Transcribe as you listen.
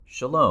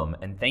Shalom,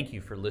 and thank you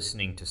for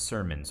listening to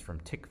sermons from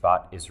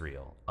Tikvat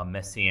Israel, a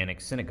Messianic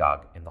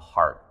synagogue in the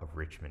heart of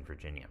Richmond,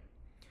 Virginia.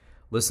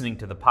 Listening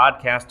to the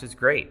podcast is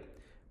great,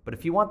 but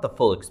if you want the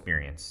full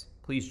experience,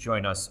 please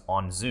join us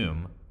on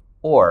Zoom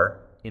or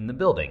in the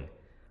building,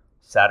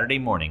 Saturday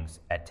mornings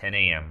at 10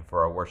 a.m.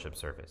 for our worship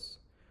service.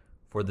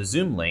 For the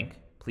Zoom link,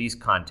 please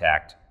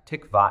contact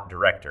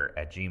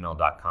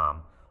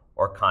tikvatdirector@gmail.com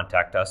or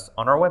contact us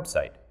on our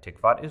website,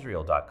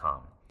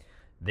 tikvatisrael.com.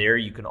 There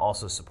you can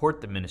also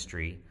support the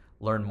ministry,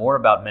 learn more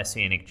about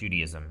Messianic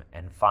Judaism,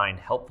 and find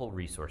helpful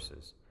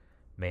resources.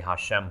 May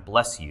Hashem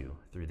bless you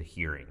through the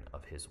hearing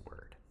of His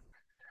word.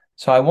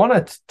 So I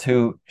wanted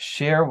to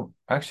share,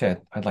 actually,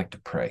 I'd like to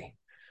pray.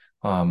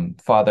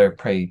 Father, I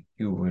pray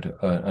you would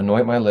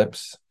anoint my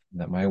lips,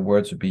 that my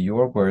words would be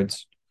your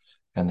words,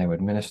 and they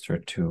would minister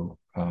to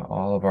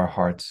all of our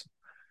hearts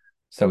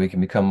so we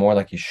can become more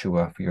like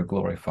Yeshua for your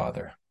glory,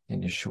 Father.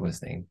 In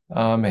Yeshua's name,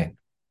 amen.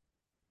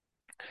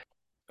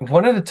 I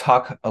wanted to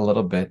talk a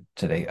little bit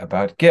today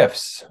about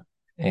gifts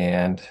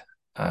and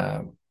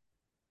how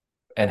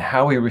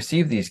we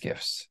receive these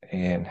gifts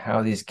and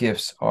how these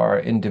gifts are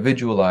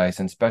individualized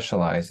and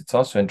specialized. It's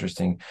also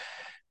interesting.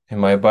 In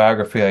my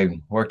biography, I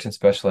worked in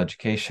special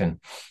education.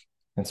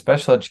 In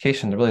special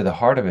education, really the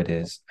heart of it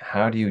is,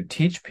 how do you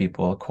teach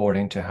people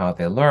according to how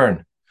they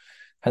learn?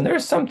 And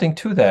there's something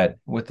to that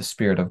with the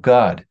Spirit of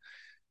God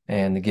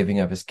and the giving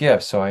of his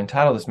gifts. So I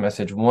entitled this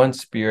message, One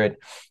Spirit,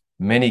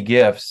 Many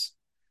Gifts.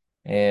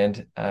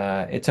 And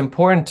it's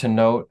important to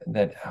note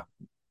that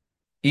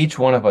each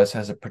one of us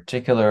has a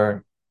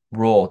particular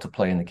role to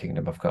play in the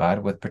kingdom of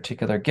God with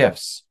particular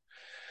gifts.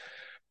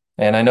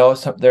 And I know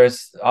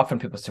there's often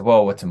people say,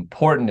 well, what's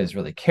important is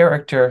really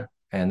character.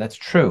 And that's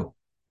true.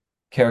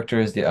 Character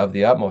is of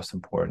the utmost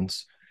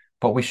importance,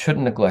 but we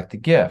shouldn't neglect the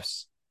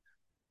gifts.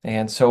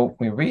 And so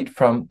we read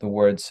from the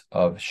words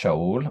of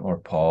Shaul or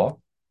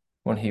Paul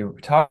when he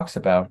talks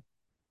about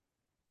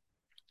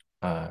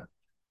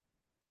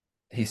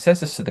he says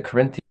this to the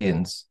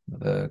Corinthians,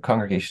 the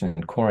congregation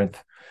in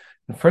Corinth.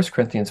 In 1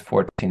 Corinthians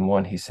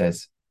 14:1, he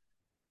says,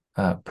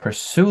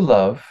 pursue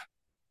love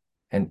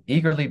and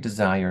eagerly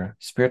desire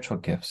spiritual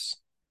gifts,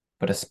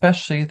 but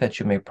especially that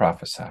you may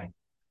prophesy.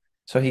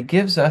 So he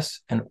gives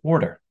us an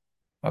order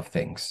of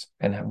things,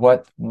 and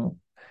what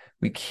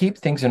we keep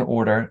things in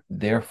order,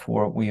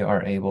 therefore we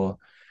are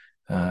able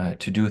to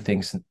do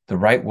things the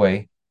right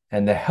way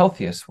and the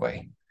healthiest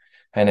way.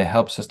 And it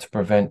helps us to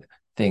prevent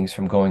things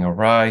from going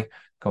awry,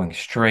 going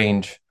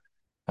strange,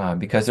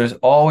 because there's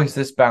always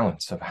this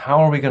balance of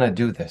how are we going to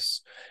do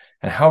this,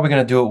 and how are we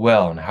going to do it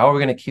well, and how are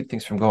we going to keep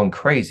things from going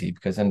crazy?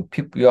 Because then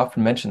you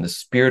often mention the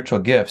spiritual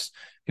gifts.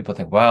 People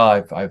think,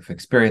 well, I've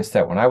experienced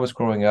that when I was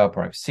growing up,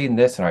 or I've seen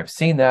this and I've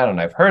seen that, and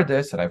I've heard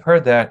this and I've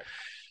heard that,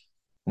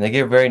 and they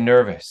get very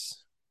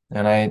nervous.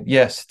 And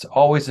yes,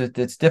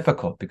 it's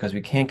difficult because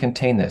we can't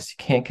contain this. You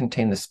can't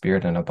contain the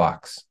Spirit in a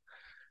box,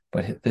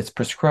 but it's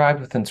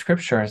prescribed within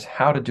Scripture as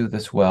how to do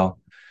this well.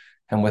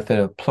 And with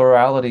a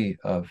plurality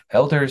of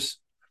elders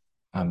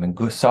and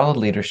good, solid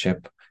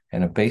leadership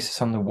and a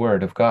basis on the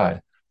Word of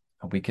God,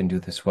 we can do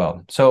this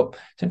well. So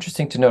it's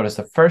interesting to notice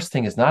the first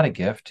thing is not a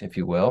gift, if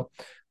you will.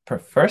 The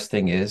first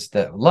thing is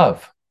that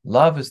love.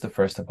 Love is the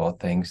first of all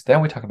things. Then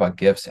we talk about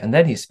gifts, and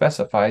then he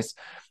specifies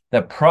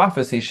that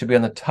prophecy should be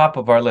on the top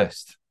of our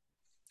list.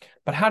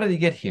 But how did he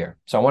get here?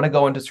 So I want to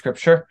go into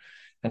Scripture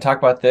and talk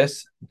about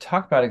this, and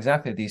talk about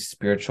exactly these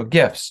spiritual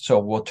gifts. So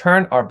we'll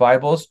turn our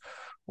Bibles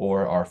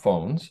or our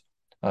phones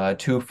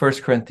to 1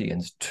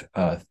 Corinthians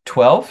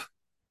 12,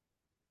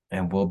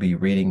 and we'll be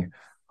reading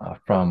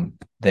from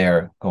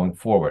there going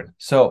forward.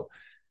 So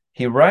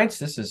he writes,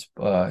 this is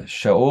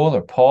Shaul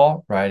or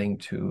Paul writing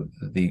to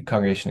the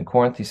congregation in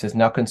Corinth. He says,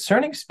 now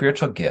concerning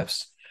spiritual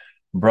gifts,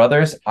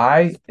 brothers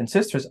and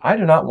sisters, I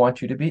do not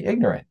want you to be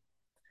ignorant.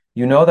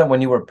 You know that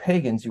when you were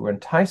pagans, you were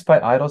enticed by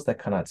idols that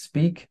cannot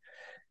speak,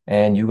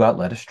 and you got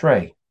led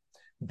astray.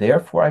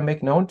 Therefore, I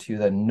make known to you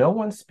that no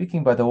one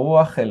speaking by the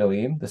Ruach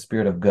Elohim, the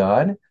Spirit of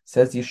God,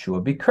 says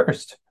Yeshua be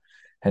cursed.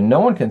 And no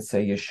one can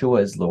say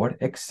Yeshua is Lord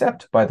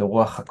except by the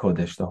Ruach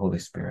HaKodesh, the Holy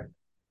Spirit.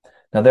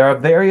 Now, there are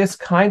various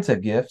kinds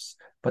of gifts,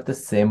 but the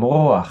same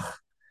Ruach.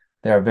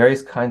 There are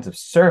various kinds of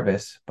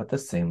service, but the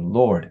same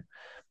Lord.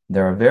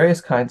 There are various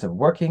kinds of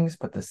workings,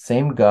 but the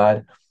same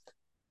God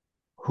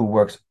who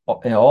works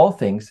in all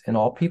things in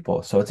all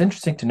people. So it's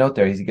interesting to note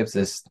there, he gives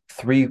this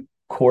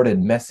three-chorded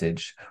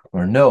message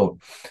or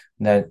note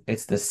that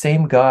it's the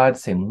same God,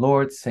 same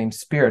Lord, same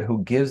Spirit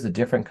who gives the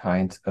different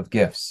kinds of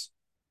gifts.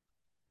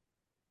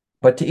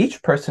 But to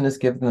each person is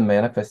given the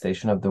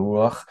manifestation of the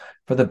Ruach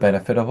for the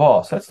benefit of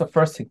all. So that's the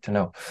first thing to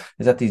know,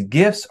 is that these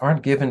gifts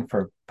aren't given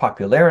for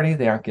popularity,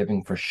 they aren't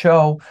given for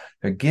show,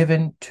 they're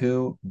given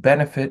to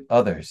benefit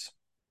others.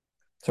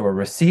 So we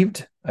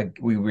receive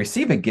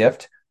a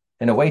gift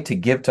in a way to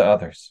give to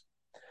others.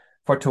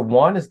 For to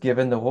one is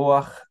given the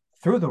Ruach,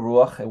 through the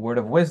Ruach, a word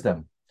of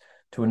wisdom,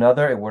 to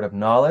another a word of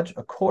knowledge,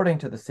 according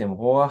to the same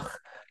Ruach,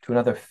 to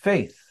another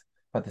faith,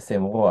 by the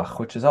same Ruach,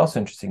 which is also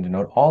interesting to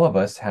note. All of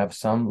us have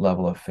some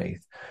level of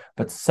faith,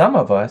 but some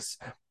of us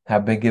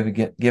have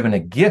been given a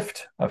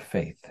gift of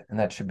faith, and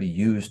that should be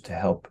used to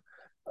help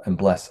and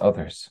bless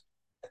others.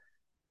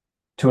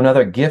 To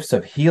another, gifts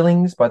of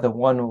healings by the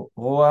one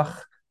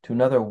Ruach, to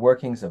another,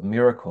 workings of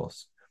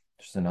miracles.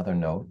 Just another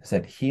note is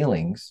that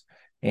healings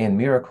and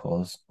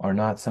miracles are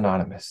not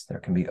synonymous. There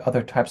can be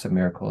other types of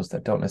miracles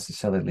that don't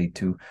necessarily lead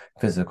to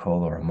physical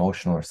or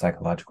emotional or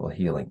psychological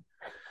healing.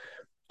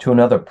 To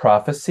another,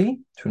 prophecy.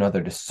 To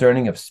another,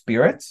 discerning of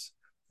spirits,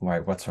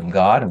 right? What's from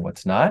God and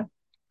what's not.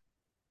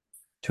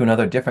 To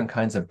another, different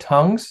kinds of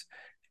tongues.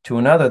 To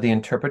another, the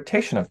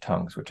interpretation of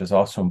tongues, which is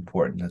also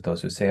important. That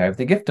those who say, I have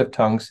the gift of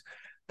tongues,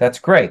 that's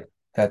great.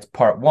 That's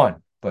part one.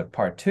 But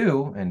part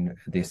two, and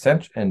the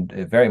essential and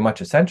very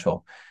much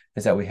essential,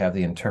 is that we have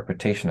the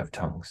interpretation of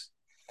tongues.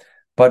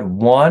 But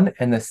one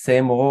and the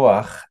same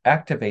Ruach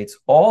activates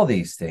all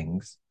these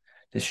things,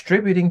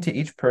 distributing to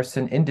each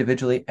person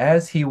individually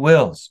as he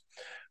wills.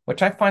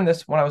 Which I find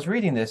this, when I was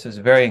reading this, is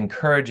a very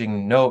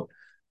encouraging note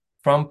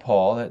from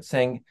Paul that's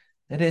saying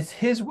it is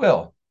his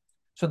will.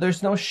 So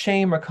there's no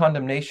shame or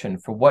condemnation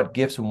for what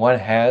gifts one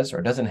has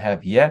or doesn't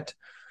have yet,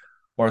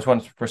 or as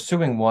one's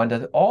pursuing one,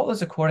 that all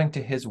is according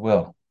to his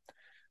will.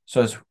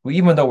 So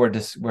even though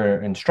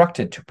we're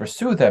instructed to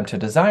pursue them, to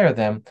desire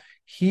them,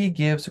 he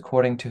gives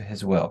according to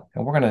his will.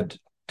 And we're going to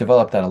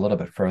develop that a little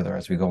bit further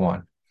as we go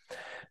on.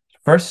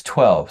 Verse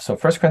 12. So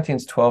 1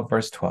 Corinthians 12,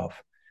 verse 12.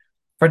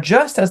 For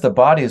just as the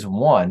body is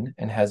one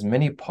and has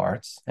many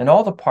parts, and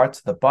all the parts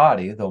of the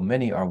body, though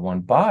many, are one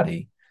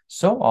body,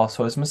 so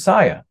also is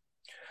Messiah.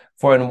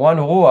 For in one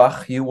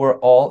Ruach we were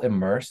all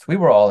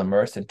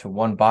immersed into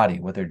one body,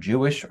 whether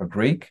Jewish or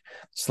Greek,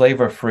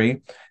 slave or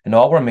free, and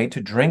all were made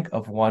to drink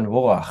of one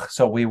Ruach.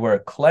 So we were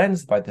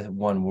cleansed by the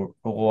one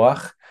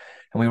Ruach,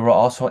 and we were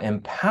also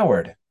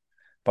empowered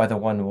by the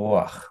one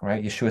Ruach,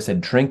 right? Yeshua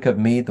said, drink of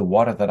me, the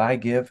water that I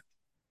give.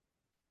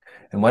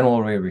 And when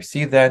will we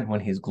receive that?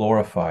 When he's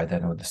glorified,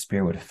 then the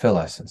Spirit would fill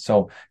us. And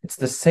so it's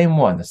the same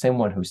one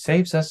who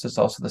saves us is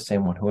also the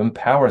same one who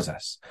empowers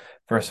us.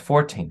 Verse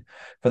 14,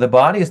 for the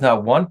body is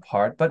not one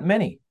part, but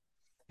many.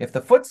 If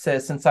the foot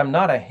says, since I'm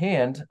not a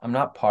hand, I'm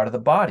not part of the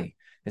body,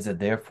 is it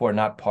therefore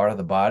not part of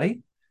the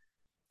body?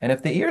 And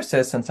if the ear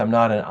says, since I'm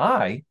not an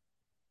eye,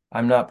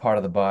 I'm not part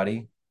of the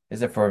body,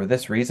 is it for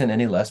this reason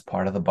any less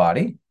part of the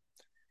body?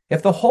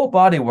 If the whole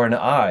body were an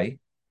eye,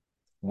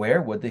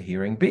 where would the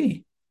hearing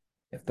be?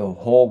 If the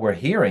whole were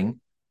hearing,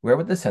 where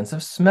would the sense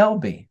of smell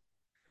be?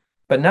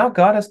 But now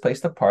God has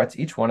placed the parts,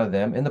 each one of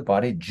them, in the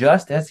body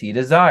just as he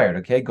desired.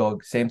 Okay,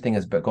 same thing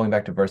as going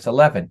back to verse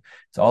 11.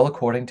 It's all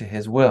according to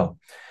his will.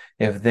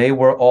 If they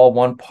were all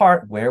one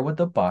part, where would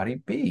the body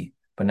be?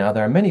 But now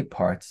there are many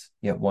parts,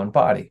 yet one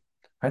body.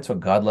 Right? So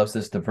God loves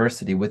this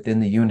diversity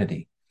within the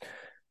unity.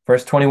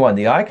 Verse 21,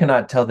 the eye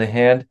cannot tell the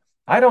hand,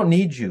 I don't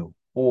need you,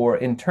 or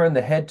in turn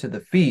the head to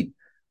the feet,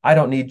 I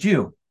don't need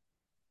you.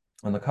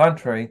 On the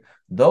contrary,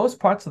 those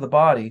parts of the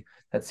body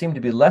that seem to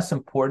be less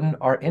important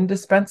are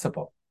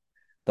indispensable.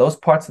 Those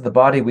parts of the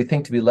body we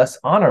think to be less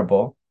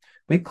honorable,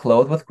 we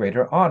clothe with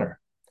greater honor,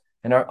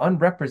 and our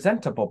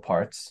unrepresentable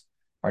parts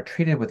are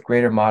treated with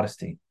greater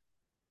modesty.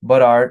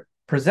 But our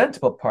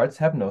presentable parts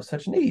have no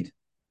such need.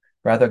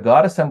 Rather,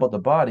 God assembled the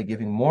body,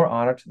 giving more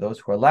honor to those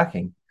who are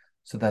lacking,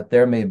 so that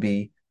there may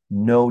be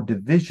no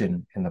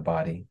division in the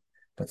body,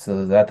 but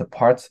so that the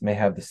parts may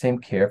have the same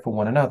care for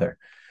one another.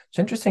 It's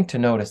interesting to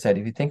notice that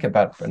if you think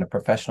about in a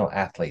professional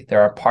athlete,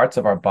 there are parts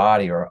of our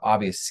body or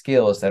obvious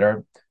skills that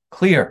are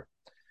clear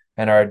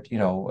and are,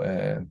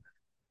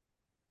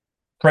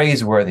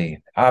 praiseworthy,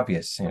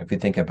 obvious. If you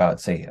think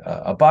about, say,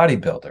 a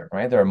bodybuilder,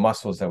 right? There are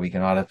muscles that we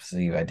can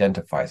obviously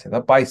identify, say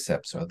the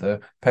biceps or the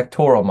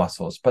pectoral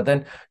muscles. But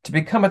then to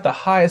become at the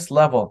highest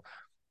level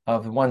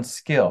of one's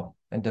skill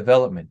and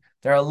development,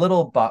 there are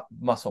little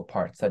muscle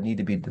parts that need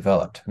to be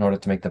developed in order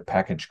to make the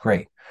package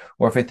great.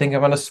 Or if we think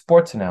about a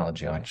sports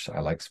analogy, I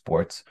like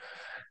sports,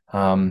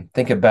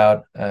 think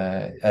about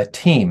a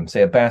team,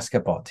 say a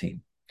basketball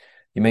team.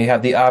 You may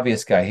have the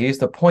obvious guy. He's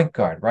the point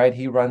guard, right?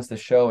 He runs the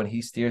show and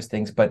he steers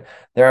things, but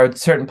there are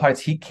certain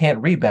parts he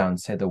can't rebound,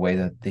 say the way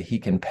that he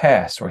can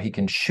pass or he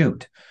can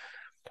shoot.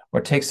 Or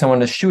take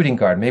someone as shooting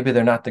guard. Maybe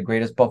they're not the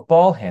greatest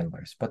ball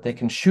handlers, but they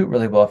can shoot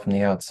really well from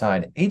the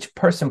outside. Each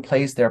person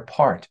plays their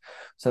part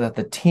so that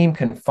the team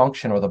can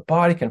function or the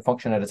body can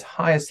function at its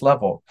highest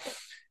level.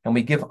 And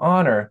we give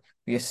honor,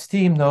 we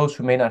esteem those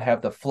who may not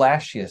have the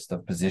flashiest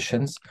of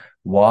positions.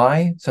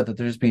 Why? So that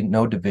there's be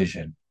no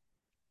division.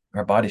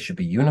 Our bodies should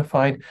be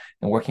unified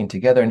and working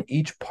together, and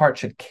each part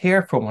should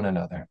care for one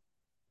another,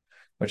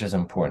 which is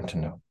important to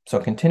know. So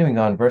continuing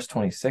on, verse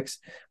 26,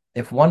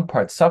 if one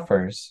part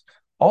suffers,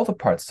 all the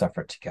parts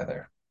suffer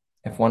together.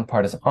 If one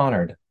part is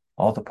honored,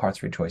 all the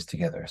parts rejoice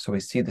together. So we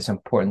see this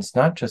importance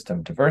not just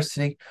of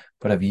diversity,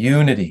 but of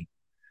unity,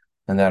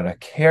 and that to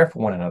care for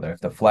one another.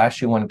 If the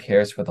flashy one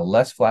cares for the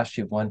less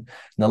flashy one, and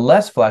the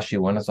less flashy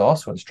one is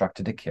also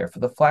instructed to care for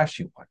the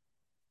flashy one.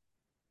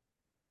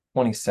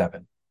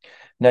 27.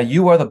 Now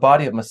you are the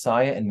body of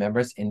Messiah and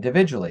members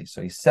individually.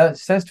 So he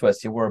says to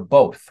us here, we're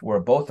both. We're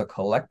both a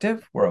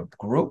collective, we're a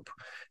group,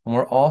 and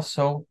we're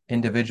also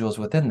individuals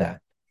within that.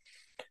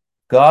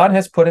 God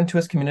has put into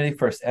his community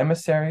first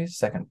emissaries,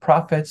 second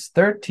prophets,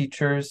 third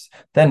teachers,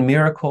 then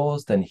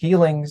miracles, then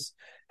healings,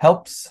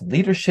 helps,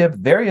 leadership,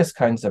 various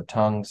kinds of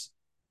tongues.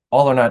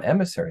 All are not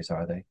emissaries,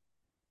 are they?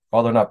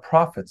 All are not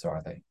prophets,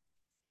 are they?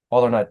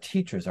 All are not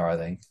teachers, are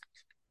they?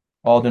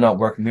 All do not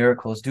work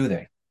miracles, do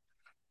they?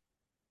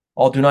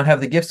 All do not have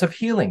the gifts of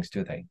healings,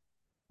 do they?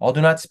 All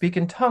do not speak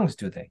in tongues,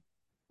 do they?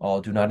 All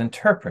do not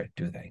interpret,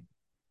 do they?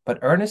 But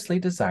earnestly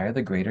desire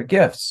the greater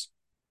gifts.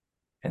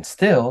 And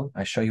still,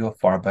 I show you a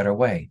far better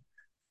way.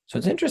 So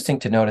it's interesting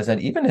to notice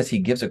that even as he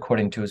gives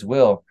according to his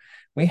will,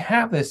 we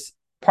have this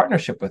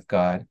partnership with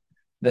God,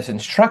 this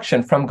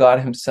instruction from God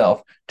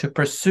himself to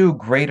pursue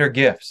greater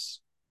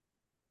gifts.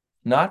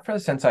 Not for the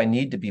sense I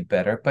need to be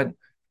better, but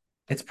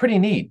it's pretty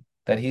neat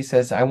that he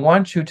says, I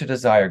want you to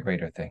desire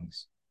greater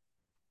things.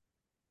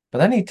 But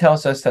then he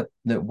tells us that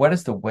what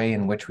is the way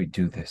in which we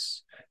do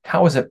this?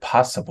 How is it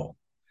possible?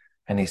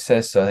 And he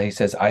says,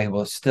 I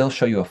will still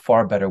show you a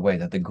far better way,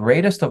 that the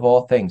greatest of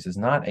all things is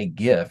not a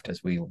gift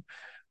as we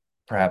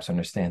perhaps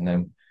understand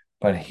them,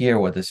 but here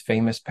with this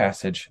famous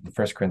passage in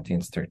 1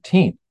 Corinthians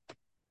 13,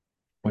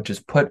 which is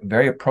put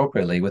very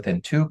appropriately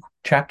within 2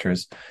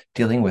 chapters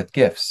dealing with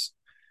gifts,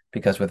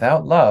 because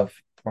without love,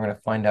 we're going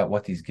to find out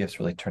what these gifts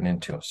really turn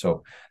into.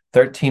 So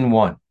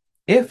 13:1,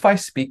 if I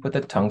speak with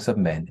the tongues of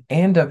men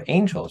and of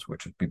angels,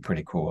 which would be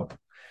pretty cool,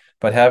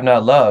 but have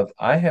not love,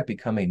 I have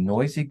become a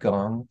noisy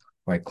gong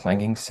or a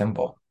clanging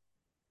cymbal.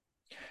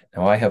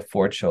 Now I have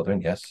 4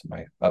 children. Yes,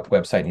 my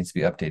website needs to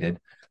be updated.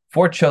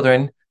 4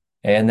 children,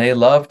 and they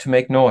love to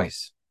make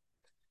noise,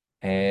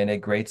 and it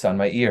grates on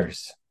my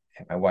ears.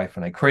 And my wife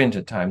and I cringe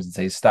at times and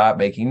say, stop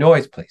making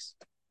noise, please.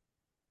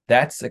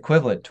 That's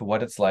equivalent to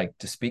what it's like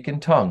to speak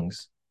in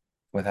tongues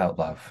without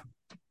love.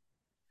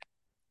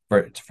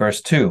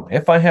 Verse 2,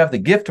 if I have the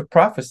gift of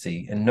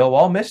prophecy and know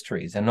all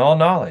mysteries and all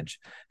knowledge,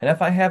 and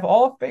if I have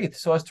all faith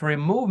so as to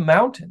remove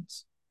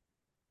mountains,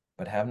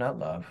 but have not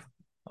love,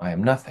 I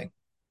am nothing.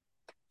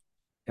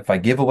 If I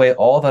give away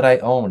all that I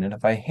own, and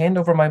if I hand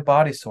over my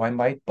body so I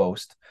might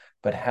boast,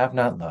 but have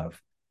not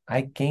love,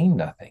 I gain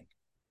nothing.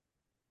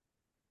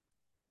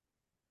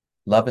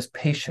 Love is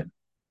patient.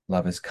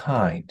 Love is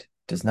kind,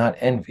 does not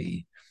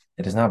envy.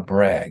 It does not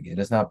brag. It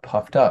is not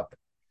puffed up.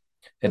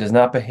 It does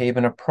not behave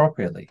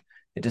inappropriately.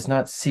 It does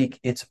not seek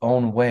its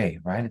own way,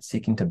 right? It's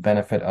seeking to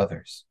benefit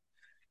others.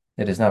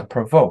 It is not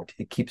provoked.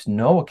 It keeps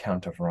no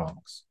account of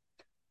wrongs.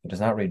 It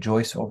does not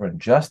rejoice over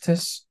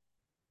injustice,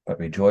 but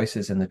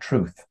rejoices in the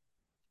truth.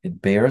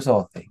 It bears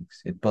all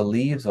things. It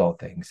believes all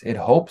things. It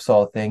hopes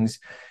all things.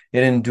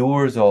 It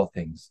endures all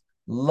things.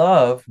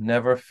 Love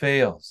never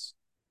fails.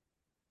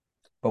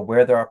 But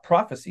where there are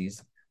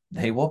prophecies,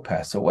 they will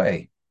pass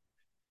away.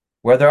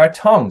 Where there are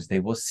tongues,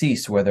 they will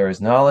cease. Where there is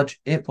knowledge,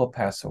 it will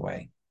pass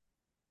away.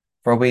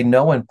 For we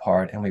know in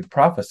part and we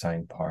prophesy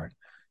in part.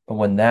 But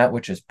when that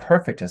which is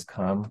perfect has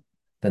come,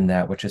 then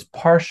that which is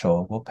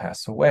partial will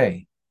pass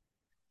away.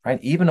 Right?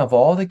 Even of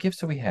all the gifts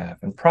that we have,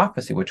 and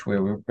prophecy, which we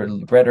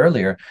read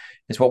earlier,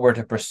 is what we're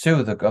to pursue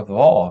of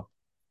all.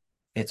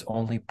 It's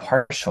only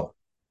partial.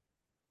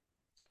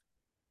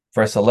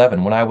 Verse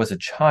 11, when I was a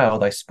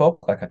child, I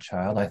spoke like a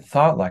child, I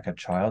thought like a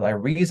child, I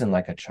reasoned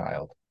like a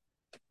child.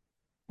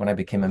 When I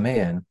became a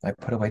man, I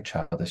put away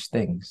childish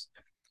things.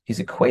 He's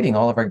equating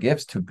all of our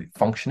gifts to be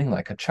functioning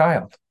like a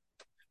child.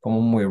 But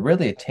when we're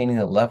really attaining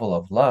the level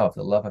of love,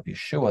 the love of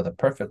Yeshua, the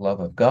perfect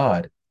love of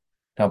God,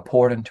 now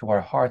poured into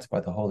our hearts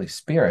by the Holy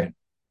Spirit,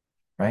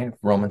 right?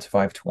 Romans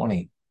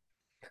 5:20.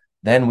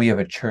 Then we have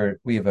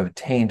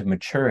attained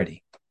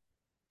maturity,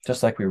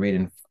 just like we read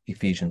in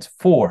Ephesians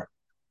 4,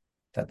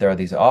 that there are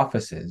these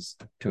offices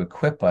to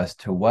equip us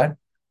to what?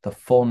 The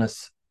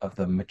fullness of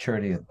the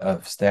maturity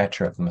of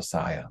stature of the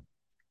Messiah.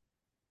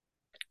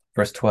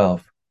 Verse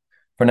 12,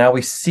 for now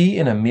we see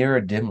in a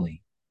mirror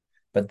dimly,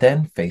 but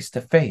then face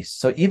to face.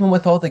 So even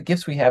with all the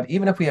gifts we have,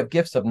 even if we have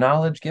gifts of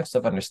knowledge, gifts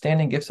of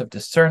understanding, gifts of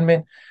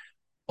discernment,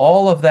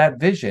 all of that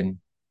vision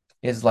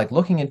is like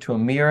looking into a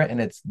mirror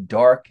and it's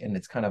dark and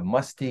it's kind of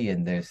musty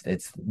and there's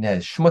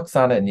schmutz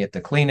on it and you have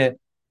to clean it.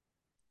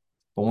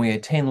 But when we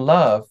attain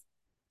love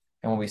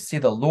and when we see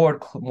the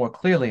Lord more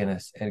clearly in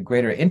a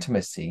greater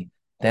intimacy,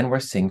 then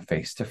we're seeing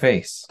face to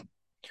face.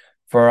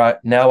 For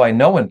now I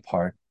know in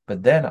part,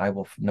 but then I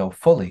will know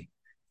fully,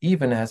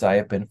 even as I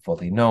have been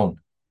fully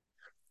known.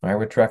 Right,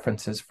 which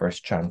references 1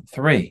 John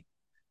 3,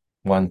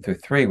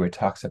 1-3, where it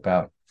talks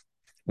about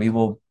we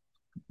will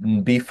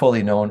be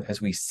fully known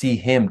as we see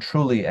him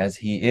truly as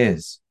he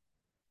is.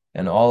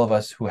 And all of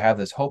us who have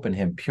this hope in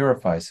him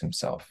purifies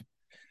himself.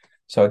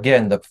 So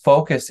again, the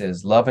focus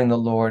is loving the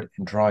Lord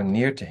and drawing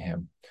near to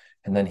him.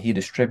 And then he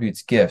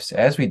distributes gifts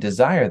as we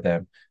desire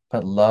them,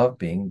 but love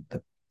being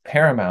the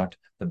paramount,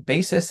 the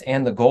basis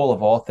and the goal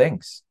of all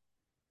things.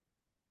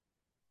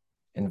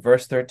 In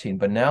verse 13,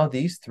 but now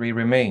these 3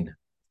 remain,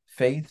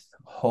 faith,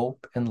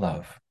 hope, and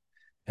love.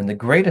 And the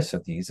greatest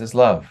of these is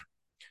love.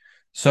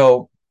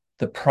 So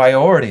the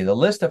priority, the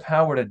list of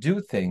how we're to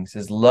do things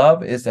is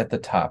love is at the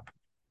top.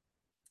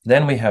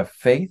 Then we have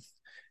faith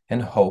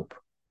and hope,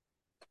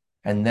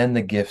 and then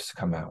the gifts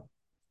come out.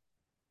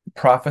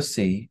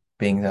 Prophecy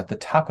being at the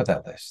top of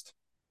that list.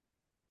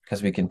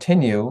 Because we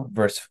continue,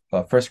 1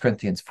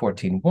 Corinthians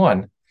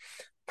 14:1,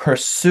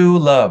 pursue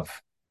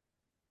love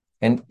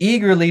and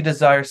eagerly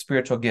desire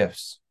spiritual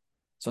gifts.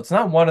 So it's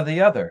not one or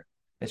the other.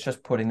 It's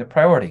just putting the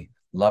priority.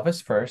 Love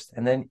is first,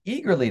 and then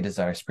eagerly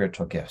desire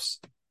spiritual gifts.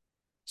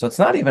 So it's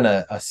not even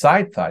a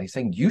side thought. He's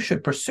saying you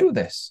should pursue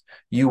this.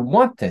 You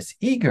want this,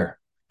 eager.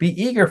 Be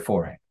eager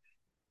for it.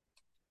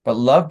 But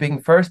love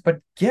being first,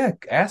 but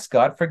ask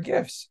God for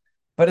gifts,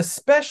 but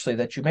especially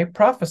that you may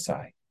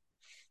prophesy.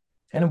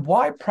 And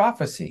why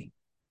prophecy?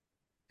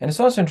 And it's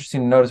also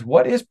interesting to notice,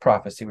 what is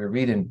prophecy? We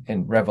read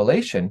in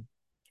Revelation,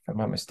 if I'm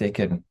not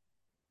mistaken,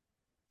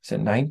 is it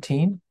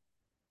 19?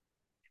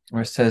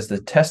 Where it says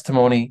the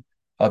testimony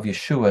of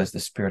Yeshua is the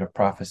spirit of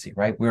prophecy,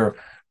 right? We're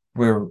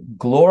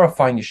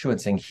glorifying Yeshua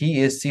and saying he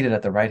is seated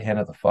at the right hand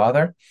of the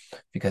Father,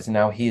 because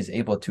now he is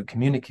able to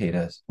communicate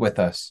with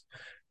us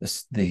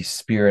the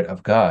Spirit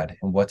of God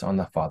and what's on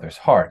the Father's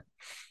heart.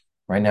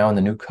 Right now in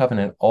the new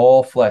covenant,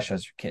 all flesh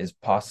has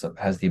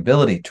the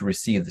ability to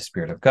receive the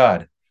Spirit of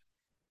God.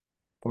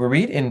 But we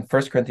read in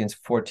 1 Corinthians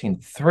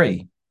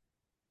 14:3,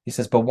 he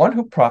says, but one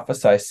who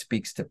prophesies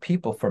speaks to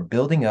people for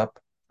building up,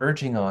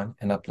 urging on,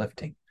 and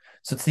uplifting.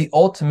 So it's the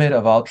ultimate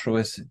of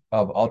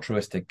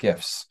altruistic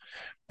gifts.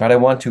 Right? I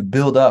want to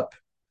build up.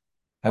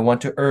 I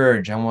want to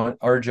urge. I want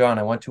to urge on.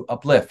 I want to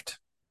uplift.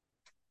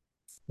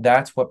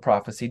 That's what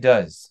prophecy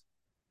does.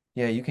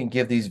 Yeah, you can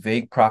give these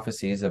vague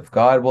prophecies of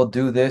God will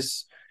do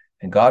this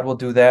and God will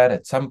do that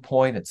at some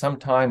point, at some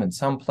time, in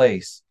some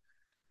place.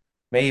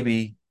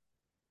 Maybe.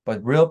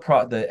 But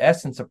the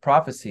essence of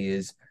prophecy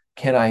is,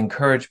 can I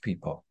encourage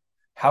people?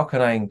 How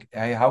can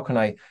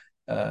I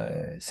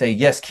say,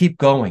 yes, keep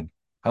going.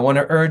 I want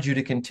to urge you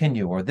to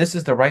continue, or this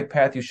is the right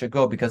path you should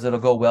go because it'll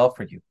go well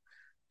for you.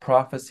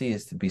 Prophecy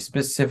is to be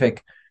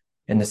specific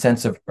in the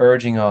sense of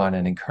urging on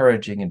and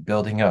encouraging and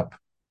building up.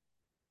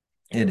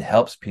 It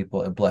helps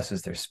people. It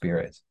blesses their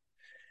spirits.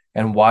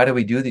 And why do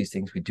we do these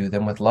things? We do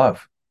them with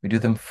love. We do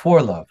them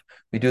for love.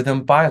 We do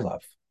them by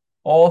love.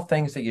 All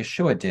things that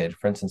Yeshua did,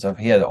 for instance,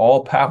 he had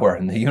all power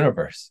in the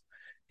universe.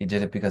 He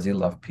did it because he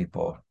loved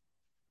people.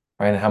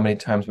 Right? And how many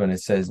times when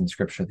it says in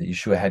Scripture that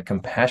Yeshua had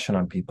compassion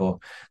on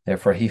people,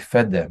 therefore he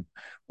fed them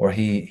or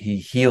he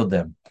healed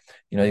them.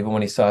 Even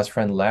when he saw his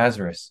friend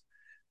Lazarus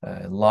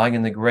lying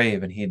in the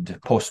grave and he'd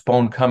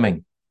postponed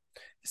coming,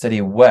 he said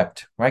he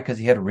wept, right? Because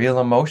he had real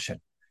emotion.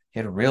 He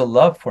had real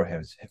love for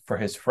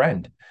his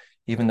friend,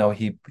 even though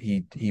he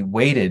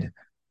waited,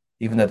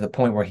 even at the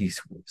point where he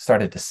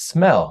started to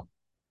smell.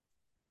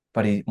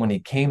 But when he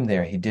came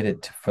there, he did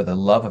it for the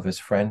love of his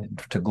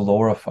friend, to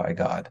glorify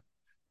God,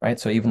 right?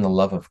 So even the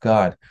love of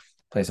God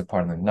plays a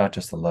part in it, not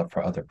just the love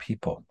for other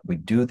people. We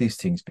do these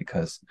things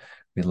because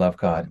we love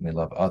God and we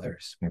love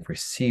others. We've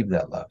received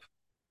that love.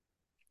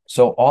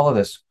 So all of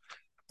this,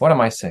 what am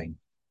I saying?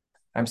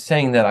 I'm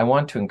saying that I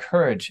want to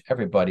encourage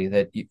everybody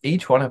that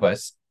each one of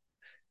us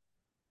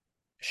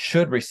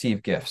should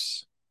receive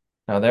gifts.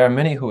 Now, there are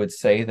many who would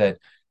say that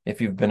if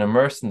you've been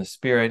immersed in the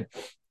Spirit,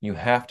 you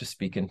have to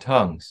speak in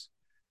tongues.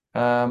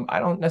 I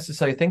don't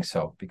necessarily think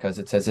so, because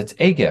it says it's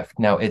a gift.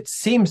 Now, it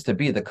seems to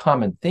be the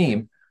common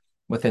theme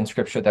within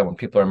Scripture that when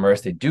people are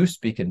immersed, they do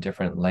speak in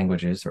different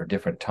languages or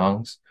different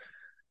tongues,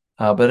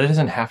 but it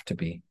doesn't have to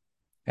be.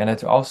 And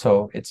it's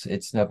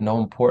of no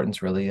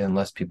importance really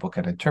unless people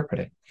can interpret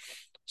it.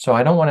 So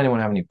I don't want anyone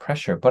to have any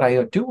pressure, but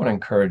I do want to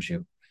encourage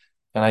you.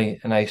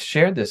 And I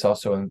shared this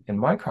also in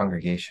my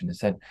congregation, is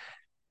that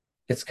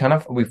it's kind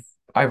of,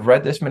 I've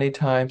read this many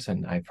times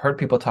and I've heard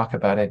people talk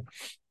about it.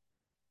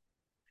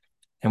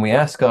 And we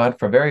ask God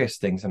for various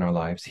things in our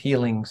lives,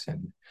 healings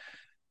and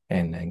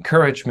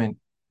encouragement.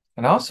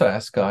 And also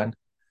ask God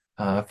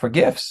for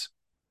gifts.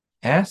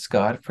 Ask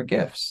God for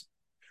gifts,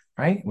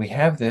 right? We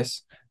have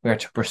this. We are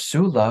to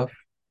pursue love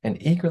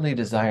and eagerly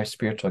desire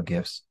spiritual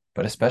gifts,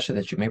 but especially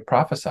that you may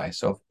prophesy.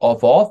 So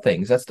of all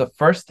things, that's the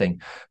first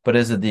thing. But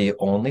is it the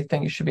only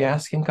thing you should be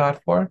asking God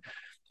for?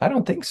 I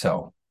don't think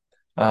so.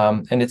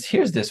 And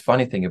here's this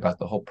funny thing about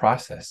the whole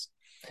process,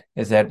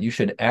 is that you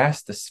should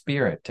ask the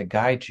Spirit to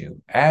guide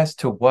you as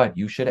to what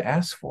you should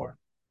ask for.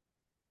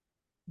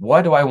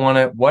 What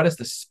is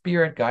the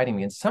Spirit guiding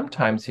me? And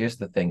sometimes, here's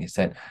the thing, is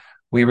that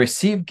we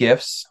receive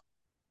gifts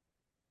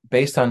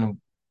based on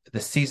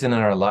the season in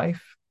our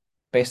life,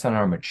 based on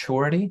our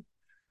maturity,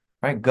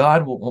 right?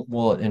 God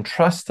will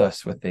entrust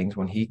us with things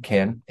when he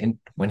can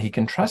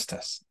trust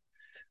us.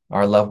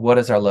 Our love, what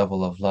is our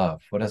level of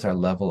love? What is our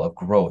level of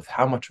growth?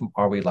 How much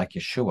are we like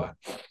Yeshua?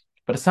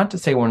 But it's not to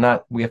say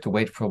we have to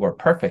wait till we're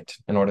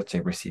perfect in order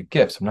to receive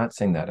gifts. I'm not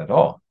saying that at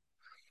all.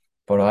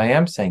 But what I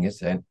am saying is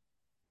that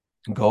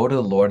go to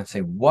the Lord and say,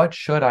 what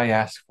should I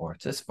ask for?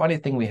 It's this funny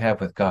thing we have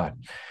with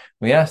God.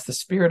 We ask the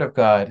Spirit of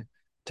God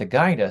to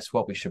guide us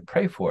what we should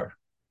pray for.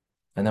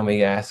 And then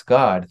we ask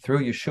God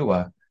through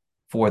Yeshua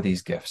for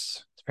these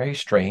gifts. It's very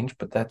strange,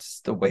 but that's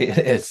the way it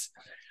is.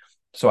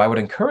 So I would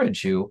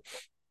encourage you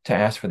to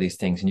ask for these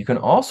things. And you can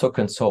also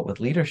consult with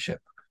leadership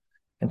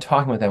and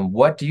talking with them,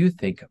 what do you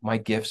think my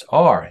gifts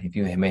are? If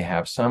you may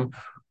have some,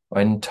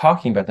 and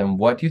talking about them,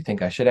 what do you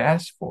think I should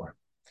ask for?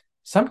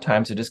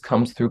 Sometimes it just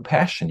comes through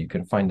passion. You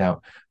can find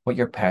out what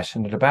you're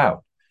passionate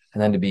about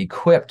and then to be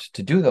equipped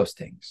to do those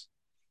things.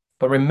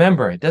 But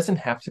remember, it doesn't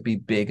have to be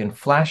big and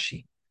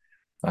flashy.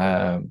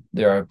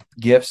 There are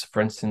gifts,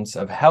 for instance,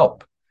 of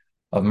help,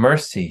 of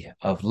mercy,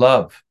 of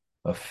love,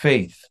 of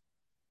faith,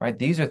 right?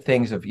 These are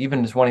things of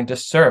even just wanting to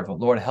serve. Oh,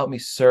 Lord, help me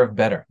serve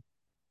better,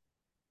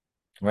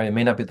 right? It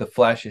may not be the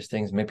flashiest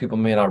things. People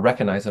may not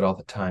recognize it all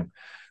the time,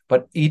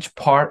 but each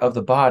part of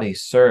the body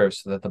serves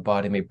so that the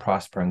body may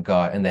prosper in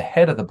God, and the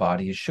head of the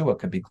body, Yeshua,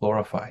 could be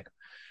glorified.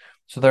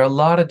 So there are a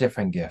lot of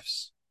different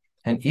gifts,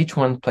 and each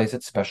one plays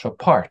its special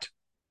part.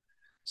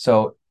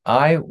 So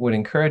I would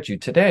encourage you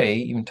today,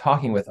 even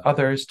talking with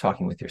others,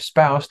 talking with your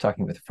spouse,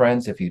 talking with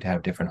friends, if you'd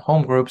have different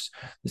home groups,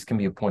 this can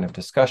be a point of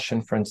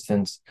discussion, for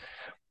instance,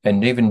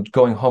 and even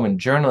going home and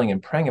journaling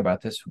and praying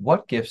about this.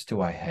 What gifts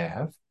do I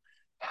have?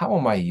 How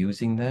am I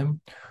using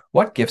them?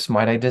 What gifts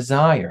might I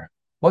desire?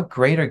 What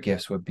greater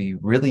gifts would be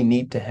really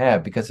neat to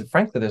have? Because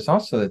frankly, there's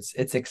also,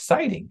 it's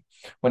exciting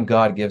when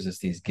God gives us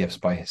these gifts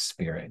by his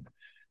Spirit.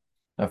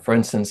 For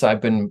instance,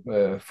 I've been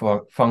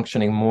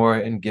functioning more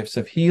in gifts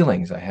of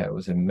healings. I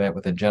met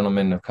with a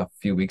gentleman a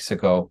few weeks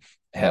ago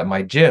at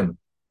my gym.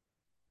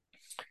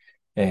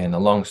 And a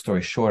long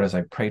story short, as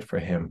I prayed for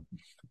him,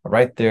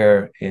 right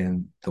there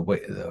in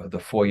the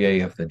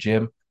foyer of the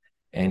gym,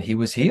 and he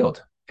was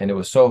healed. And it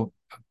was so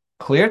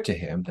clear to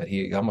him that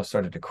he almost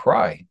started to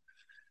cry.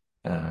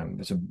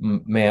 There's a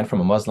man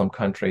from a Muslim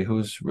country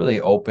who's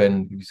really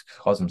open. He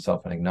calls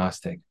himself an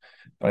agnostic.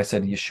 But I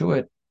said,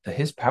 Yeshua,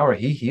 his power,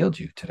 he healed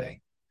you today.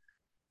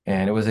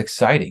 And it was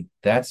exciting.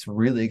 That's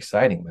really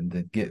exciting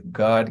when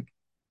God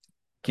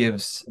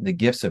gives the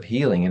gifts of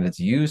healing and it's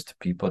used to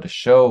people to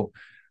show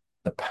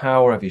the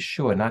power of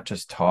Yeshua, not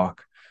just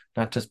talk,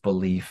 not just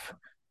belief,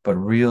 but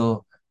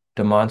real,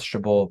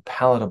 demonstrable,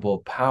 palatable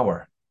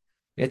power.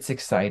 It's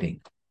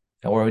exciting.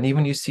 Or when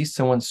even you see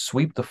someone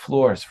sweep the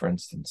floors, for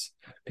instance,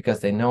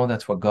 because they know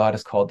that's what God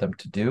has called them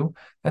to do,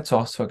 that's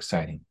also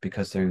exciting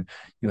because you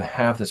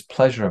have this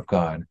pleasure of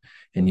God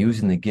in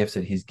using the gifts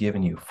that he's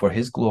given you for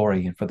his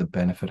glory and for the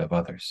benefit of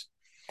others.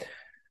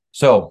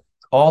 So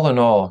all in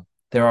all,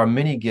 there are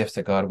many gifts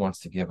that God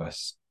wants to give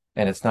us.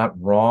 And it's not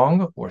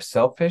wrong or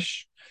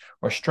selfish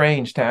or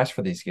strange to ask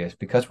for these gifts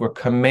because we're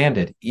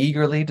commanded,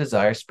 eagerly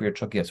desire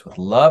spiritual gifts with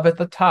love at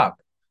the top.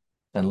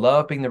 And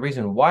love being the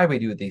reason why we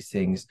do these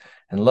things,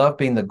 and love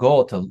being the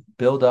goal to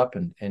build up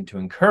and to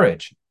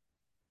encourage,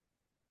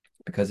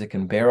 because it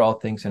can bear all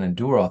things and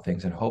endure all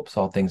things and hopes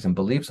all things and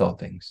believes all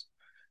things.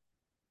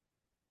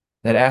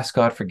 That ask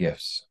God for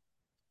gifts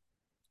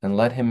and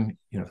let him,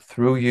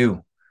 through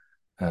you,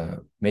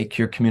 make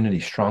your community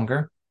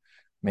stronger,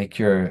 make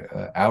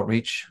your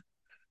outreach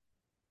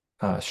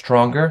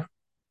stronger,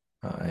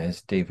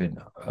 as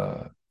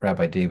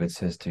Rabbi David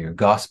says to you,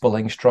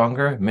 gospeling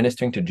stronger,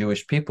 ministering to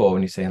Jewish people.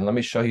 When he's saying, let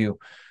me show you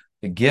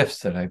the gifts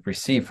that I've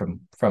received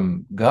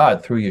from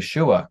God through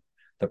Yeshua,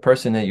 the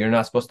person that you're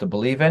not supposed to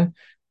believe in.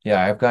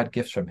 Yeah, I've got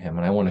gifts from him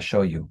and I want to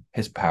show you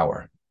his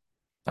power.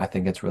 I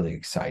think it's really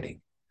exciting.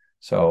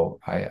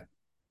 So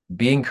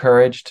be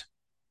encouraged,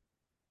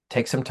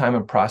 take some time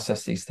and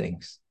process these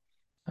things.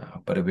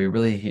 But it'd be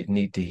really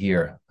neat to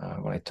hear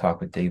when I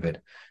talk with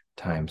David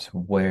times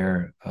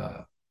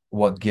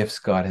what gifts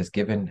God has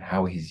given,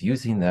 how he's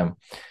using them.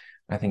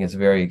 I think it's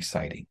very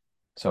exciting.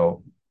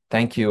 So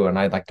thank you. And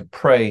I'd like to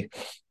pray.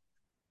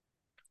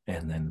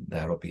 And then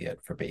that'll be it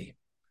for me.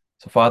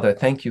 So Father,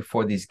 thank you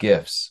for these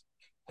gifts.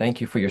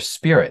 Thank you for your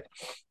Spirit.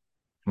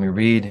 And we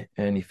read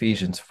in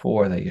Ephesians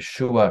 4 that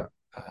Yeshua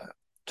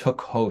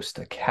took host,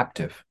 a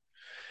captive,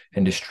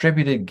 and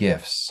distributed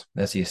gifts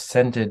as he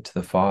ascended to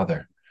the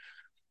Father.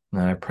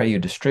 And I pray you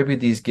distribute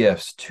these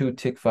gifts to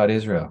Tikvat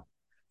Israel,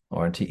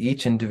 or to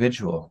each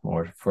individual,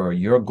 or for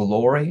your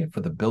glory,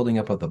 for the building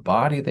up of the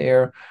body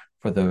there,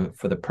 for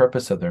the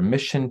purpose of their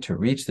mission to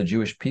reach the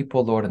Jewish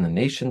people, Lord, and the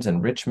nations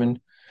in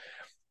Richmond.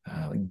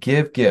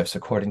 Give gifts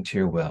according to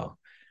your will,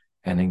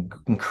 and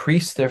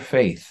increase their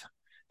faith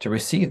to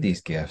receive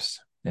these gifts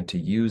and to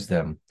use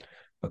them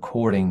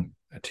according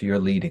to your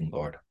leading,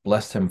 Lord.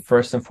 Bless them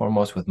first and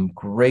foremost with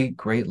great,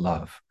 great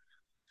love,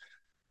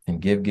 and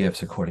give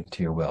gifts according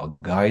to your will.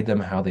 Guide them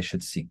how they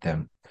should seek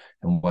them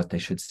and what they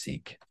should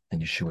seek. In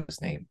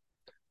Yeshua's name.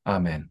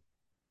 Amen.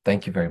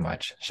 Thank you very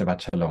much.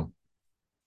 Shabbat Shalom.